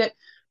willing to get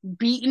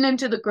beaten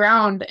into the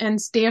ground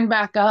and stand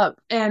back up.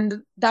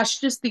 And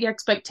that's just the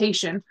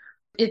expectation.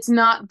 It's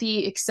not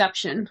the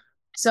exception.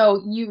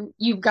 So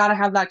you've got to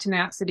have that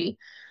tenacity.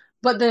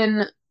 But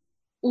then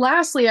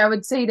lastly, I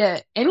would say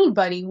to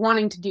anybody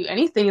wanting to do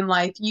anything in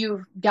life,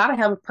 you've got to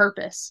have a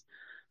purpose.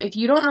 If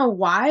you don't know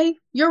why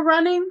you're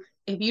running,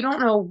 if you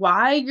don't know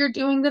why you're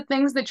doing the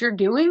things that you're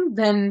doing,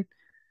 then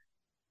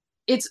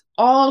it's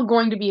all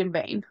going to be in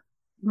vain.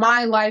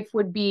 My life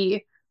would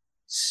be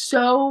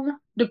so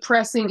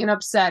depressing and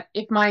upset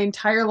if my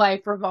entire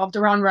life revolved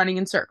around running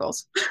in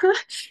circles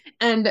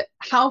and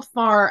how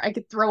far I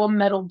could throw a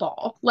metal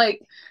ball.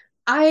 Like,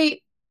 I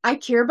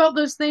care about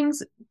those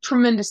things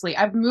tremendously.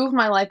 I've moved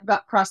my life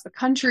about across the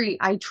country.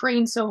 I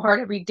train so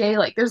hard every day.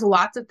 Like, there's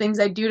lots of things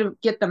I do to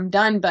get them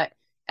done, but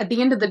at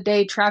the end of the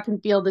day, track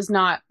and field is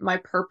not my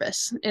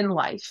purpose in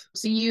life.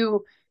 So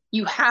you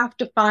have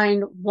to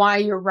find why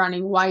you're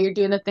running, why you're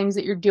doing the things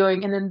that you're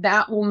doing, and then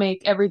that will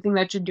make everything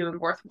that you're doing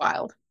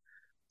worthwhile.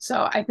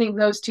 So I think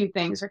those 2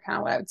 things are kind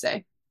of what I would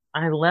say.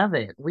 I love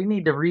it. We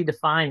need to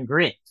redefine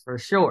grit for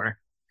sure.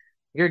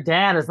 Your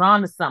dad is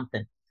on to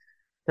something,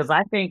 because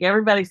I think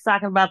everybody's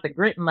talking about the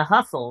grit and the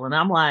hustle. And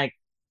I'm like,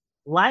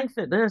 life,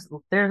 there's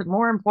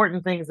more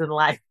important things in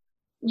life.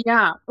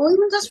 Yeah. Or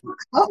even just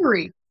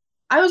recovery.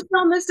 I was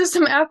telling this to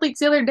some athletes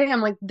the other day.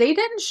 I'm like, they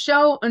didn't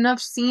show enough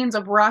scenes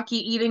of Rocky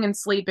eating and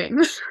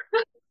sleeping.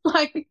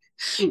 Like,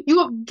 you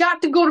have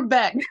got to go to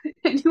bed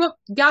and you have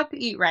got to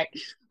eat right.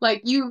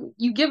 Like, you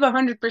give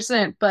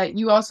 100%, but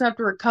you also have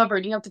to recover,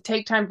 and you have to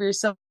take time for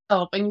yourself,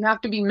 and you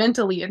have to be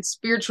mentally and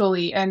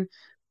spiritually and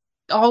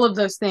all of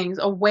those things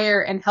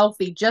aware and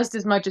healthy just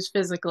as much as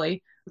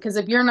physically. Because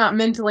if you're not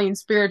mentally and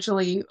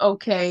spiritually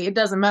okay, it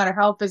doesn't matter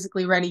how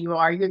physically ready you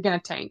are, you're going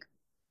to tank.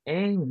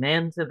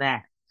 Amen to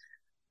that.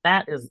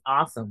 That is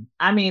awesome.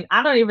 I mean,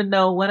 I don't even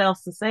know what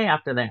else to say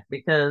after that,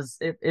 because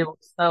it was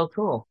so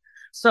cool.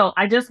 So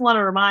I just want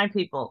to remind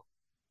people,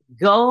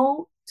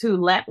 go to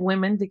Let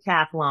Women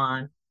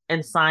Decathlon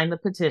and sign the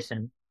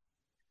petition.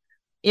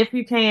 If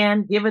you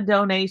can, give a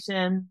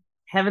donation,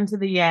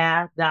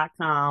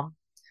 heaventotheyeah.com.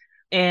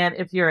 And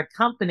if you're a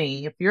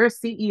company, if you're a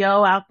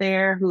CEO out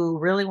there who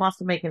really wants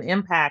to make an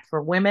impact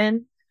for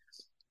women,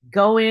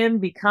 go in,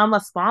 become a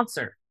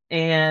sponsor,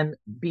 and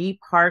be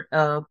part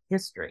of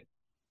history.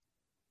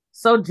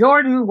 So,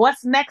 Jordan,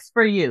 what's next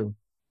for you?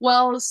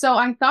 Well, so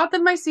I thought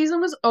that my season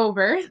was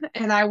over,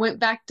 and I went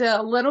back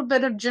to a little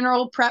bit of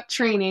general prep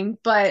training,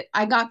 but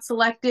I got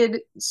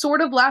selected sort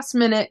of last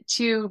minute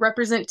to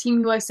represent Team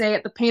USA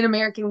at the Pan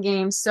American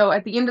Games. So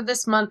at the end of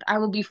this month, I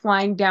will be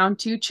flying down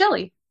to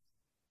Chile.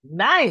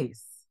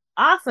 Nice.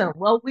 Awesome.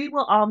 Well, we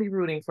will all be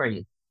rooting for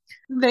you.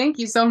 Thank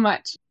you so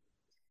much.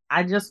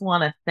 I just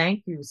want to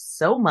thank you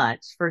so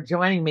much for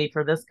joining me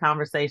for this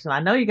conversation.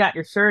 I know you got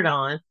your shirt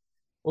on,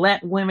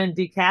 Let Women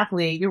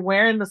Decathlon. You're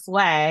wearing the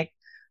swag.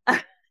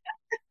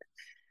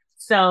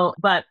 So,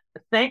 but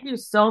thank you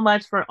so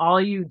much for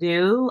all you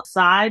do.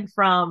 Aside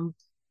from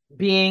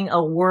being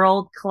a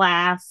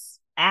world-class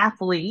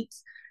athlete,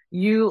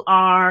 you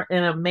are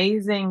an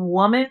amazing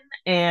woman.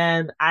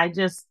 And I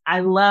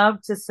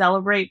love to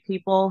celebrate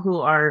people who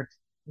are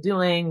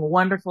doing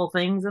wonderful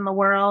things in the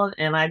world.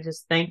 And I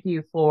just thank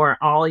you for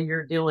all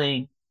you're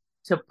doing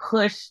to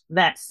push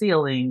that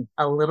ceiling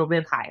a little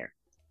bit higher.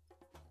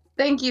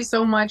 Thank you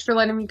so much for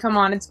letting me come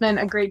on. It's been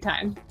a great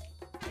time.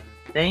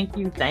 Thank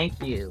you.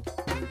 Thank you.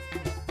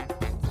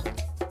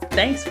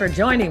 Thanks for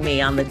joining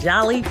me on the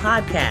Jali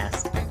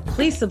podcast.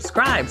 Please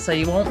subscribe so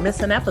you won't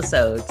miss an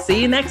episode.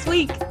 See you next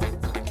week.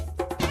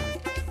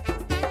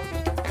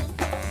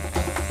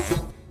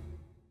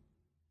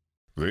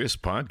 This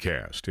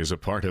podcast is a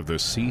part of the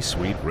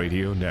C-Suite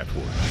Radio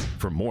Network.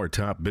 For more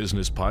top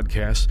business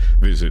podcasts,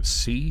 visit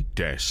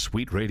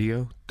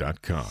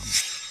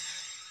c-suiteradio.com.